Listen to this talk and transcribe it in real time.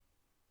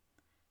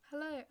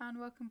Hello and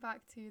welcome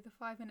back to the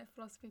 5 Minute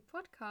Philosophy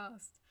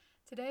podcast.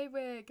 Today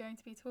we're going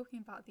to be talking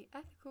about the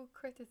ethical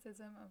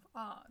criticism of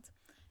art.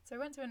 So I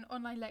went to an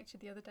online lecture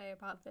the other day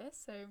about this,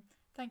 so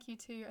thank you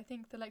to, I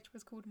think the lecturer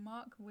was called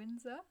Mark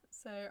Windsor.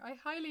 So I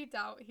highly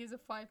doubt he's a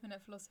 5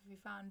 Minute Philosophy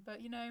fan, but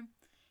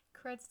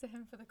creds to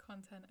him for the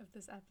content of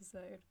this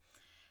episode.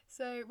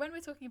 So when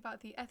we're talking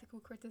about the ethical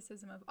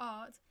criticism of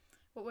art,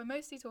 what we're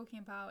mostly talking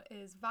about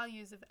is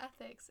values of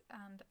ethics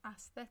and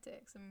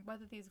aesthetics and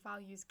whether these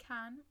values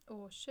can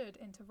or should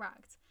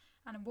interact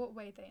and in what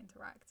way they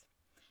interact.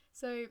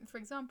 So, for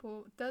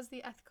example, does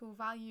the ethical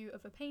value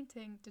of a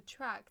painting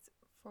detract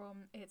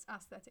from its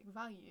aesthetic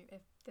value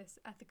if this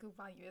ethical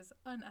value is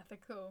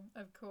unethical,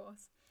 of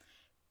course?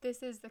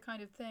 This is the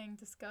kind of thing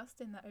discussed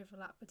in the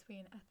overlap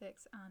between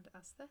ethics and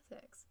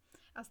aesthetics.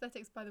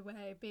 Aesthetics, by the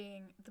way,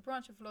 being the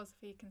branch of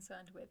philosophy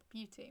concerned with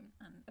beauty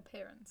and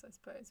appearance, I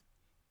suppose.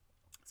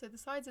 So the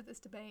sides of this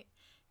debate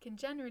can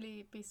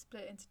generally be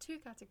split into two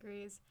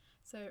categories,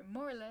 so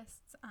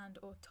moralists and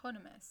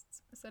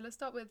autonomists. So let's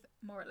start with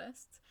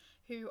moralists,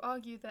 who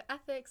argue that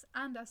ethics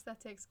and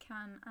aesthetics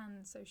can,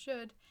 and so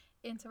should,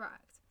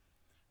 interact.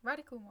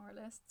 Radical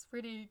moralists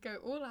really go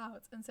all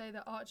out and say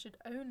that art should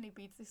only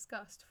be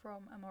discussed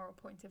from a moral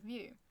point of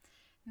view.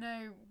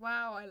 No,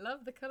 wow, I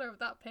love the colour of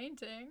that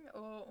painting,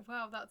 or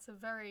wow, that's a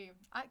very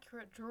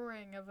accurate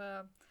drawing of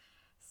a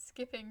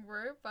skipping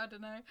rope, I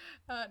don't know,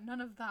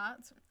 none of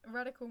that.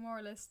 Radical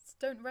moralists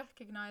don't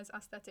recognise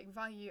aesthetic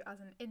value as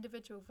an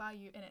individual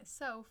value in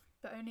itself,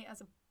 but only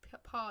as a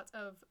part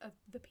of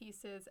the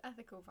piece's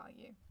ethical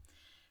value.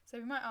 So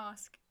we might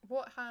ask,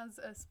 what has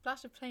a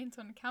splash of paint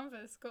on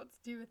canvas got to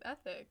do with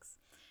ethics?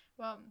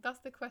 Well, that's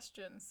the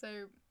question.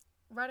 So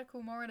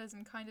radical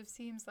moralism kind of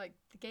seems like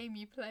the game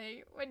you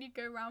play when you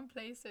go around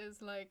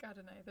places like, I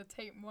don't know, the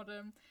Tate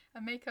Modern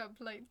and make up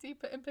like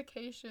deeper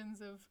implications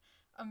of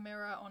a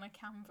mirror on a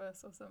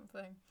canvas or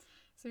something.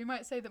 So we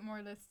might say that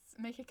moralists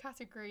make a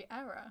category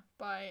error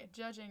by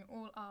judging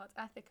all art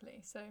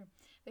ethically. So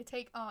they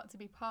take art to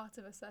be part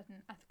of a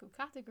certain ethical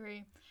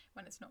category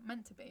when it's not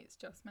meant to be. It's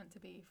just meant to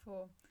be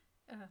for,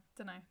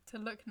 to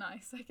look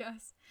nice, I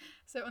guess.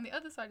 So on the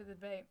other side of the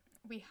debate,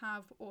 we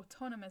have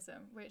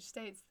autonomism, which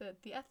states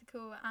that the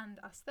ethical and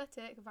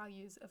aesthetic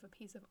values of a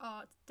piece of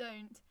art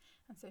don't,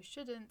 and so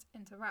shouldn't,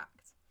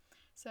 interact.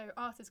 So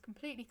art is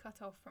completely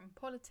cut off from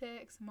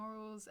politics,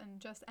 morals, and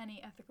just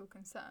any ethical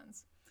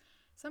concerns.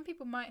 Some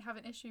people might have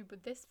an issue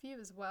with this view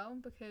as well,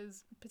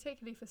 because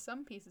particularly for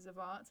some pieces of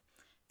art,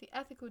 the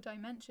ethical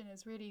dimension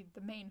is really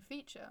the main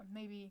feature,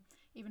 maybe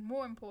even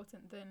more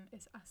important than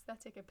its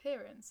aesthetic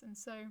appearance, and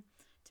so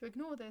to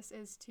ignore this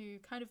is to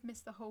kind of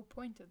miss the whole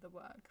point of the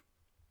work.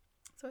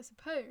 So I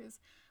suppose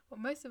what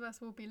most of us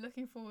will be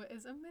looking for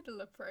is a middle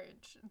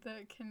approach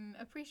that can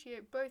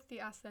appreciate both the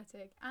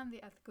aesthetic and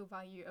the ethical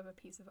value of a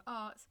piece of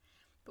art,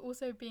 but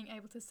also being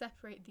able to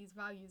separate these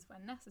values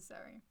when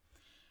necessary.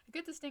 A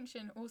good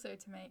distinction also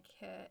to make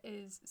here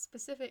is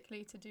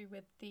specifically to do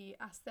with the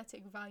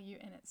aesthetic value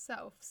in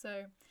itself,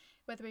 so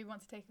whether we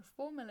want to take a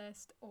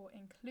formalist or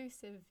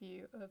inclusive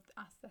view of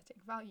the aesthetic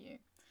value.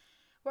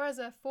 Whereas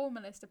a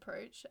formalist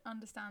approach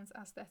understands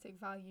aesthetic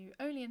value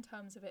only in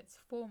terms of its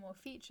formal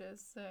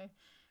features, so,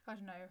 I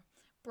don't know,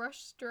 brush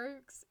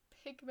strokes,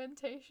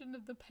 pigmentation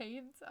of the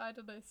paint, I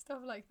don't know,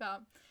 stuff like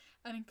that.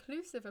 An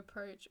inclusive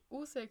approach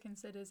also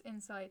considers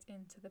insight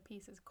into the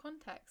piece's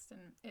context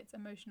and its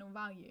emotional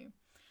value.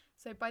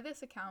 So by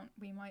this account,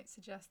 we might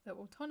suggest that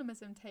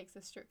autonomism takes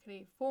a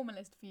strictly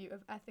formalist view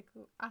of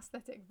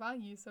aesthetic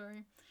value,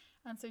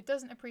 and so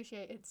doesn't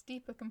appreciate its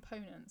deeper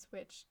components,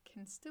 which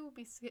can still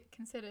be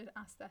considered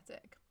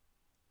aesthetic.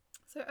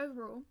 So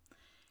overall,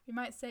 we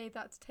might say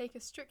that to take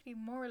a strictly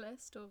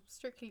moralist or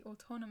strictly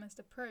autonomist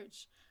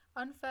approach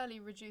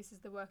unfairly reduces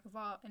the work of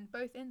art in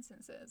both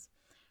instances.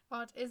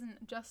 Art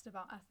isn't just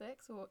about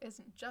ethics or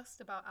isn't just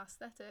about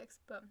aesthetics,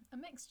 but a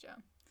mixture.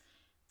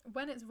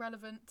 When it's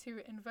relevant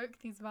to invoke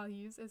these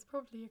values is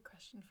probably a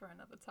question for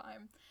another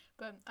time,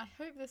 but I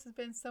hope this has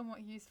been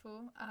somewhat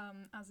useful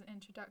as an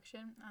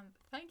introduction, and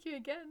thank you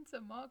again to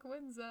Mark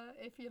Windsor,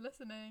 if you're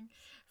listening,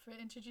 for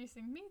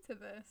introducing me to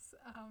this.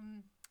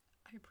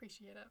 I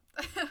appreciate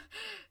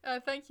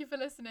it. Thank you for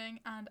listening,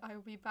 and I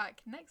will be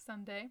back next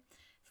Sunday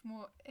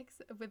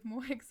with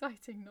more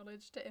exciting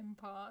knowledge to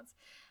impart.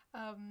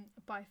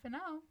 Bye for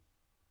now.